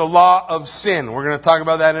together with the law of sin. We're going to talk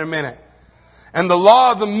about that in a minute. And the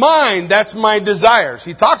law of the mind, that's my desires.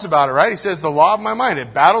 He talks about it, right? He says the law of my mind.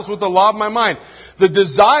 It battles with the law of my mind. The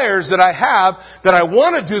desires that I have, that I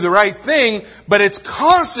want to do the right thing, but it's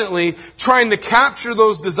constantly trying to capture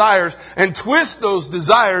those desires and twist those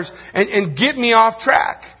desires and get me off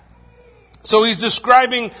track. So he's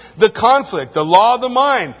describing the conflict, the law of the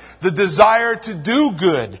mind, the desire to do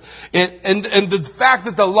good. And the fact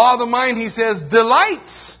that the law of the mind, he says,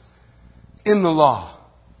 delights in the law.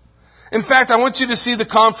 In fact, I want you to see the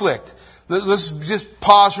conflict. Let's just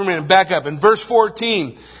pause for a minute and back up. In verse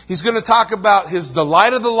 14, he's going to talk about his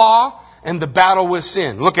delight of the law and the battle with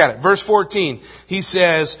sin. Look at it. Verse 14, he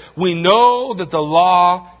says, we know that the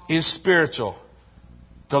law is spiritual.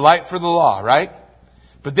 Delight for the law, right?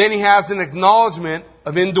 But then he has an acknowledgement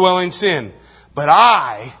of indwelling sin. But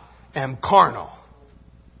I am carnal,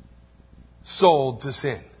 sold to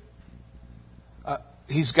sin.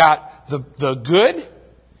 He's got the good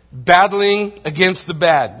battling against the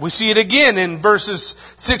bad. We see it again in verses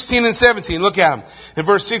 16 and 17. Look at them. In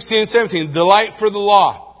verse 16 and 17, delight for the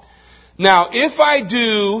law. Now, if I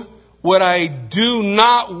do what I do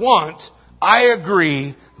not want, I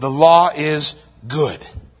agree the law is good.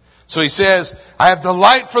 So he says, I have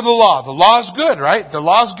delight for the law. The law is good, right? The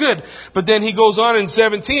law is good. But then he goes on in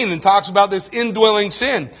 17 and talks about this indwelling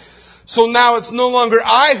sin. So now it's no longer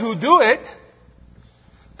I who do it,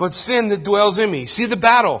 but sin that dwells in me. See the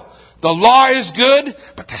battle. The law is good,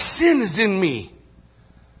 but the sin is in me.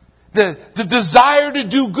 The desire to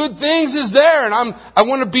do good things is there, and I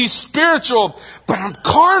want to be spiritual, but I'm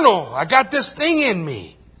carnal. I got this thing in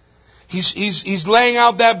me. He's laying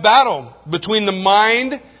out that battle between the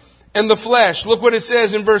mind and the flesh. Look what it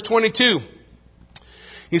says in verse 22.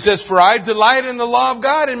 He says, for I delight in the law of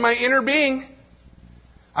God in my inner being.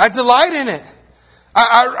 I delight in it.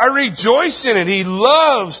 I rejoice in it. He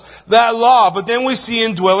loves that law. But then we see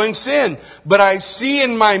indwelling sin. But I see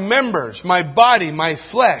in my members, my body, my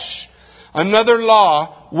flesh, another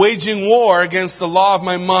law waging war against the law of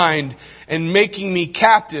my mind and making me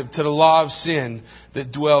captive to the law of sin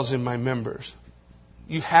that dwells in my members.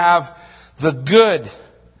 You have the good,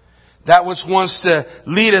 that which wants to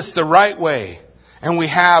lead us the right way. And we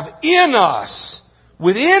have in us,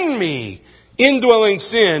 within me, indwelling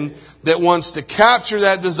sin that wants to capture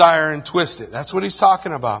that desire and twist it. That's what he's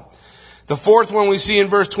talking about. The fourth one we see in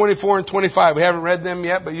verse 24 and 25. We haven't read them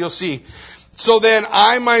yet, but you'll see. So then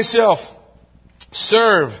I myself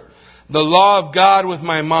serve the law of God with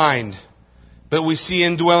my mind, but we see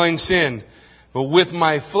indwelling sin. But with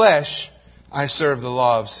my flesh, I serve the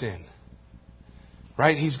law of sin.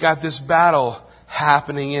 Right? He's got this battle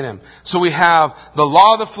happening in him. So we have the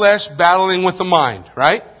law of the flesh battling with the mind,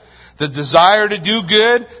 right? The desire to do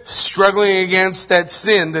good, struggling against that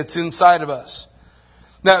sin that's inside of us.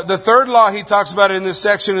 Now, the third law he talks about in this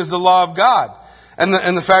section is the law of God. And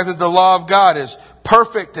the fact that the law of God is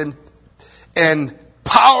perfect and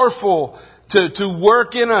powerful to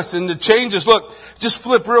work in us and to change us. Look, just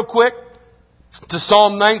flip real quick to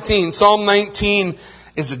Psalm 19. Psalm 19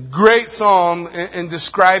 is a great psalm in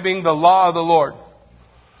describing the law of the Lord.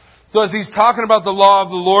 So as he's talking about the law of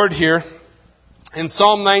the Lord here, in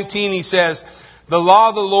Psalm 19 he says, the law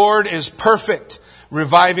of the Lord is perfect,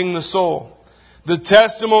 reviving the soul. The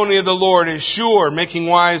testimony of the Lord is sure, making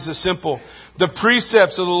wise the simple. The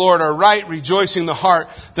precepts of the Lord are right, rejoicing the heart.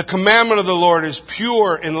 The commandment of the Lord is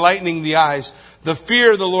pure, enlightening the eyes. The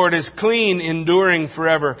fear of the Lord is clean, enduring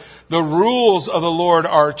forever. The rules of the Lord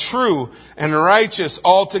are true and righteous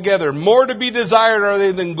altogether. More to be desired are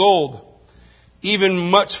they than gold,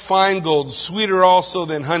 even much fine gold, sweeter also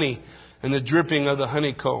than honey, and the dripping of the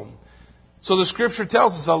honeycomb. So the scripture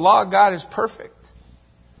tells us the law of God is perfect.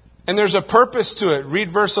 And there's a purpose to it.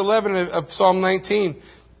 Read verse 11 of Psalm 19.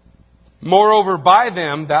 Moreover, by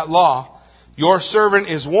them, that law, your servant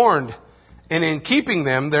is warned, and in keeping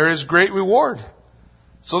them there is great reward.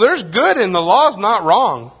 So there's good in the law is not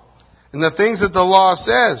wrong in the things that the law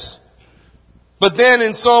says. But then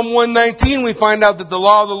in Psalm 119 we find out that the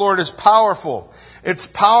law of the Lord is powerful. It's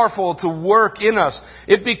powerful to work in us.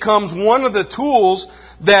 It becomes one of the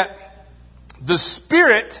tools that the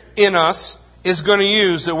Spirit in us is going to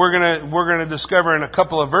use, that we're going to discover in a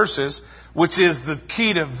couple of verses, which is the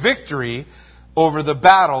key to victory over the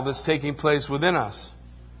battle that's taking place within us.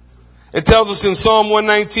 It tells us in Psalm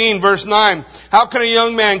 119, verse 9, how can a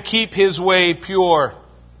young man keep his way pure?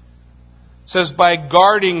 It says, by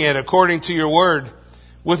guarding it according to your word.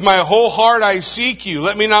 With my whole heart I seek you.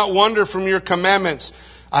 Let me not wander from your commandments.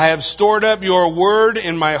 I have stored up your word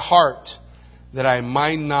in my heart, that I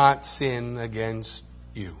might not sin against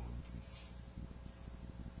you.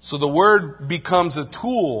 So the word becomes a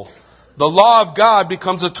tool. The law of God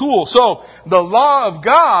becomes a tool. So the law of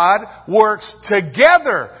God works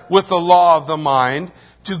together with the law of the mind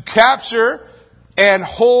to capture and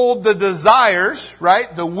hold the desires,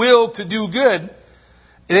 right? The will to do good.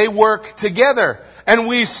 They work together. And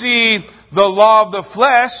we see the law of the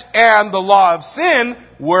flesh and the law of sin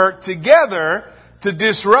work together to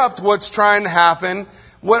disrupt what's trying to happen.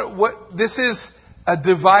 This is a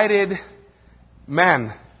divided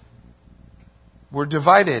man. We're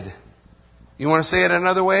divided. You want to say it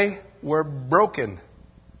another way? We're broken.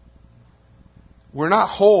 We're not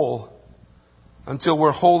whole until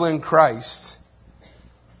we're whole in Christ.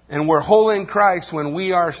 And we're whole in Christ when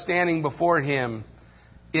we are standing before Him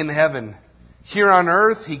in heaven. Here on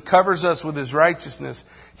earth, He covers us with His righteousness.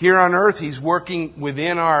 Here on earth, He's working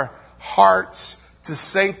within our hearts to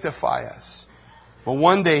sanctify us. But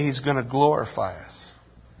one day He's going to glorify us.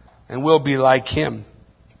 And we'll be like Him.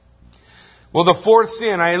 Well, the fourth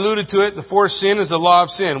sin, I alluded to it. The fourth sin is the law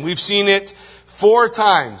of sin. We've seen it 4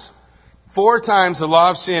 times. 4 times the law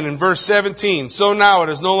of sin. In verse 17, so now it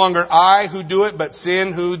is no longer I who do it, but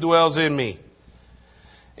sin who dwells in me.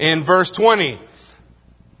 In verse 20,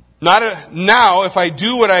 now if I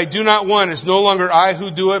do what I do not want, it's no longer I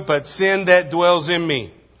who do it, but sin that dwells in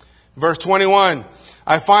me. Verse 21,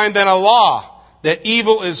 I find then a law, that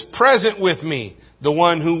evil is present with me, the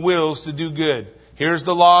one who wills to do good. Here's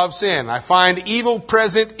the law of sin. I find evil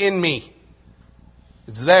present in me.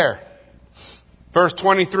 It's there. Verse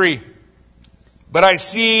 23. But I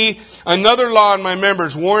see another law in my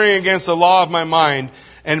members, warring against the law of my mind,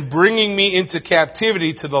 and bringing me into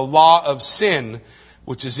captivity to the law of sin,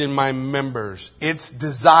 which is in my members. Its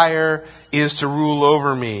desire is to rule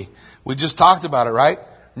over me. We just talked about it, right?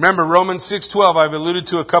 Remember Romans 6:12, I've alluded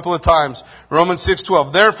to a couple of times. Romans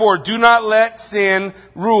 6:12. Therefore, do not let sin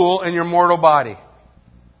rule in your mortal body.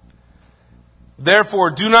 Therefore,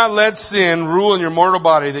 do not let sin rule in your mortal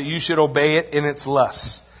body, that you should obey it in its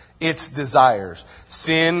lusts, its desires.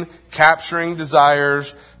 Sin, capturing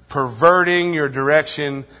desires, perverting your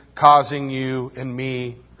direction, causing you and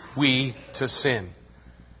we to sin.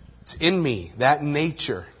 It's in me, that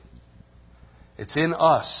nature. It's in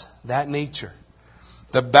us, that nature.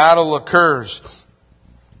 The battle occurs.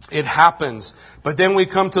 It happens. But then we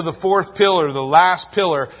come to the fourth pillar, the last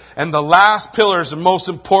pillar. And the last pillar is the most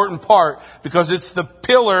important part because it's the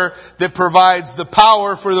pillar that provides the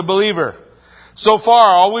power for the believer. So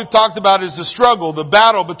far, all we've talked about is the struggle, the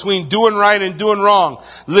battle between doing right and doing wrong.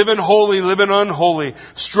 Living holy, living unholy.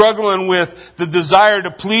 Struggling with the desire to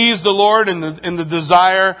please the Lord and the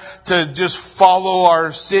desire to just follow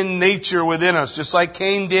our sin nature within us. Just like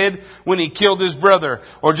Cain did when he killed his brother.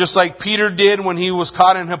 Or just like Peter did when he was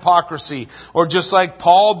caught in hypocrisy. Or just like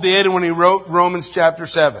Paul did when he wrote Romans chapter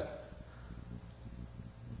 7.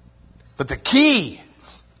 But the key,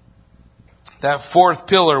 that fourth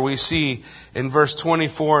pillar we see in verse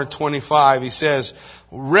 24 and 25, he says,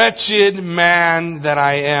 "Wretched man that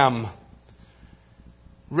I am."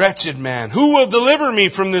 Wretched man. Who will deliver me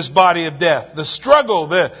from this body of death? The struggle,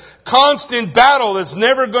 the constant battle that's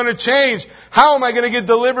never going to change. How am I going to get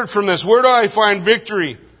delivered from this? Where do I find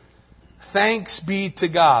victory? Thanks be to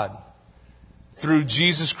God through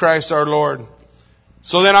Jesus Christ our Lord.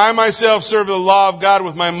 So then I myself serve the law of God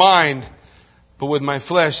with my mind, but with my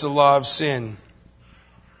flesh the law of sin.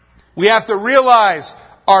 We have to realize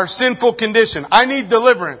our sinful condition. I need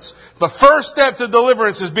deliverance. The first step to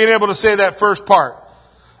deliverance is being able to say that first part.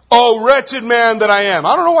 Oh, wretched man that I am.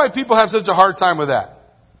 I don't know why people have such a hard time with that.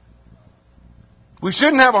 We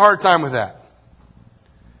shouldn't have a hard time with that.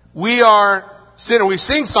 We are sinners. We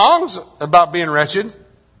sing songs about being wretched,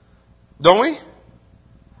 don't we?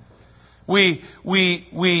 We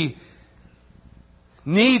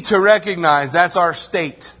need to recognize that's our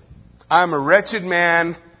state. I'm a wretched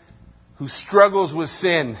man who struggles with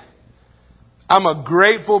sin. I'm a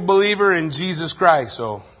grateful believer in Jesus Christ.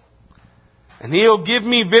 And He'll give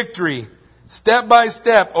me victory step by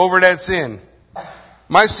step over that sin.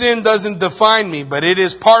 My sin doesn't define me, but it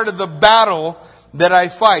is part of the battle that I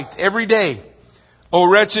fight every day. Oh,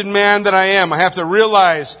 wretched man that I am. I have to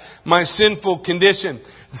realize my sinful condition.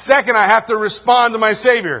 Second, I have to respond to my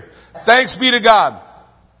Savior. Thanks be to God.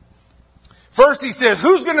 First, He said,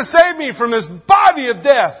 who's going to save me from this body of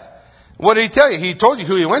death? What did He tell you? He told you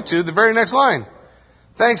who He went to. The very next line.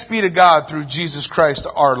 Thanks be to God through Jesus Christ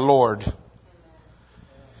our Lord.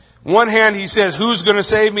 One hand He says, who's going to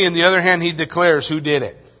save me? And the other hand He declares who did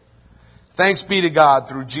it. Thanks be to God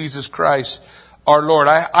through Jesus Christ our Lord.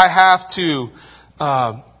 I have to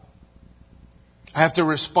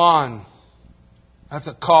respond. I have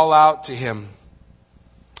to call out to Him.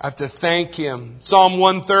 I have to thank Him. Psalm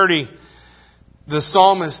 130, the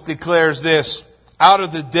psalmist declares this. Out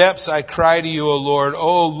of the depths I cry to you, O Lord.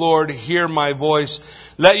 O Lord, hear my voice.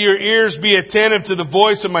 Let your ears be attentive to the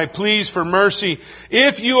voice of my pleas for mercy.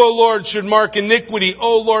 If you, O Lord, should mark iniquity,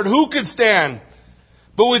 O Lord, who could stand?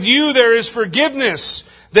 But with you there is forgiveness,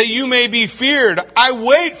 that you may be feared. I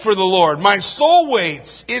wait for the Lord. My soul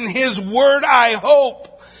waits. In His word I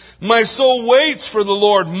hope. My soul waits for the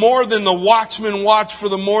Lord more than the watchmen watch for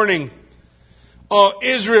the morning. Oh,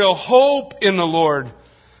 Israel, hope in the Lord.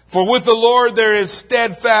 For with the Lord there is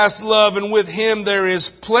steadfast love, and with Him there is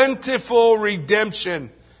plentiful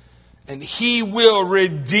redemption. And He will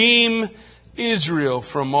redeem Israel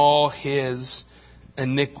from all his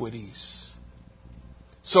iniquities.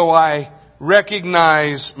 So I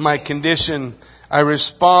recognize my condition. I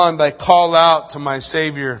respond. I call out to my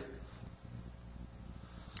Savior.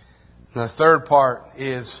 And the third part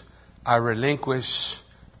is I relinquish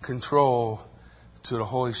control to the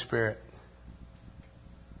Holy Spirit.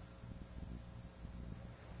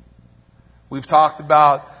 We've talked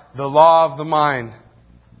about the law of the mind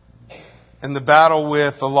and the battle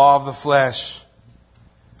with the law of the flesh.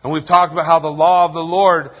 And we've talked about how the law of the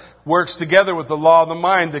Lord works together with the law of the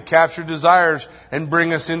mind to capture desires and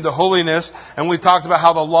bring us into holiness. And we talked about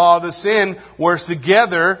how the law of the sin works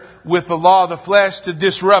together with the law of the flesh to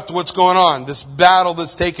disrupt what's going on, this battle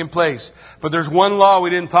that's taking place. But there's one law we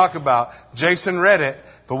didn't talk about. Jason read it,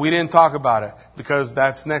 but we didn't talk about it because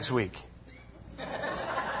that's next week.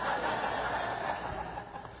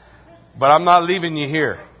 But I'm not leaving you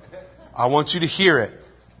here. I want you to hear it.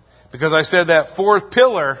 Because I said that fourth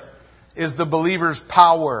pillar is the believer's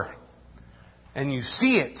power. And you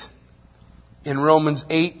see it in Romans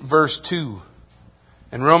 8 verse 2.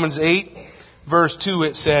 In Romans 8 verse 2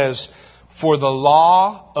 it says, for the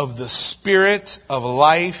law of the Spirit of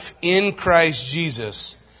life in Christ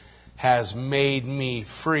Jesus has made me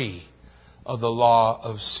free of the law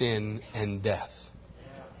of sin and death.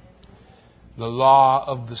 The law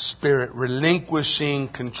of the Spirit, relinquishing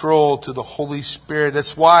control to the Holy Spirit.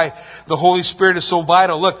 That's why the Holy Spirit is so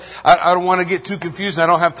vital. Look, I don't want to get too confused. I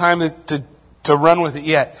don't have time to run with it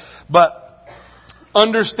yet. But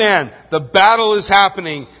understand, the battle is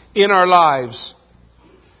happening in our lives.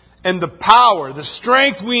 And the power, the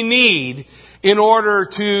strength we need in order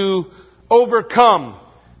to overcome,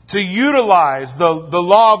 to utilize the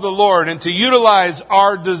law of the Lord and to utilize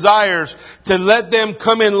our desires to let them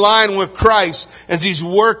come in line with Christ as He's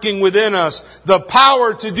working within us. The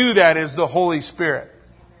power to do that is the Holy Spirit.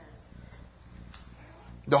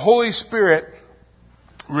 The Holy Spirit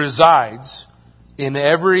resides in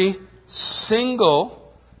every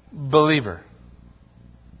single believer.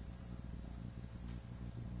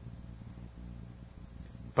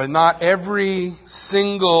 But not every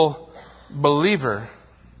single believer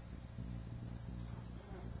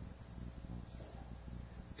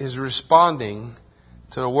is responding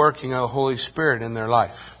to the working of the Holy Spirit in their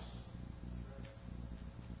life.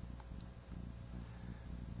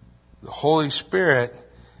 The Holy Spirit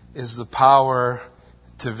is the power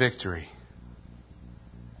to victory.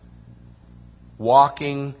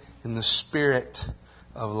 Walking in the Spirit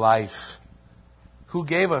of life. Who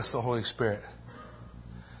gave us the Holy Spirit?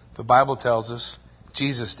 The Bible tells us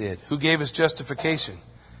Jesus did. Who gave us justification?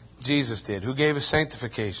 Jesus did. Who gave us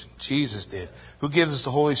sanctification? Jesus did. Who gives us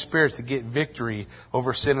the Holy Spirit to get victory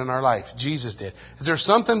over sin in our life? Jesus did. Is there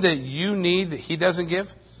something that you need that He doesn't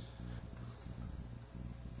give?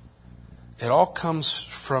 It all comes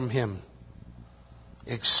from Him.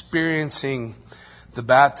 Experiencing the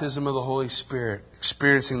baptism of the Holy Spirit,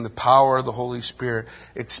 experiencing the power of the Holy Spirit,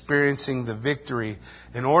 experiencing the victory.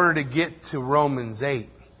 In order to get to Romans 8,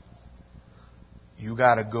 you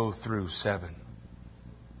got to go through 7.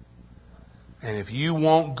 And if you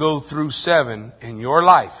won't go through 7 in your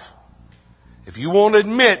life, if you won't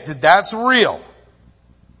admit that that's real,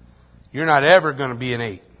 you're not ever going to be an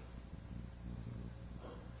 8.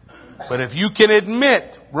 But if you can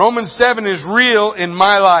admit Romans 7 is real in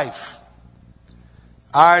my life,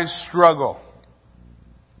 I struggle,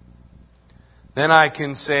 then I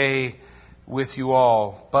can say with you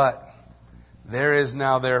all, but there is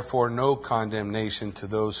now therefore no condemnation to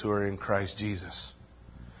those who are in Christ Jesus.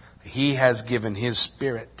 He has given His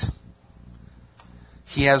Spirit.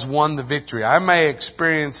 He has won the victory. I may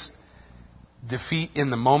experience defeat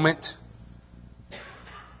in the moment.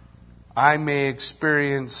 I may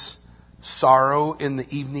experience sorrow in the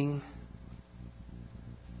evening.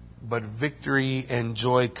 But victory and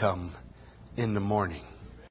joy come in the morning.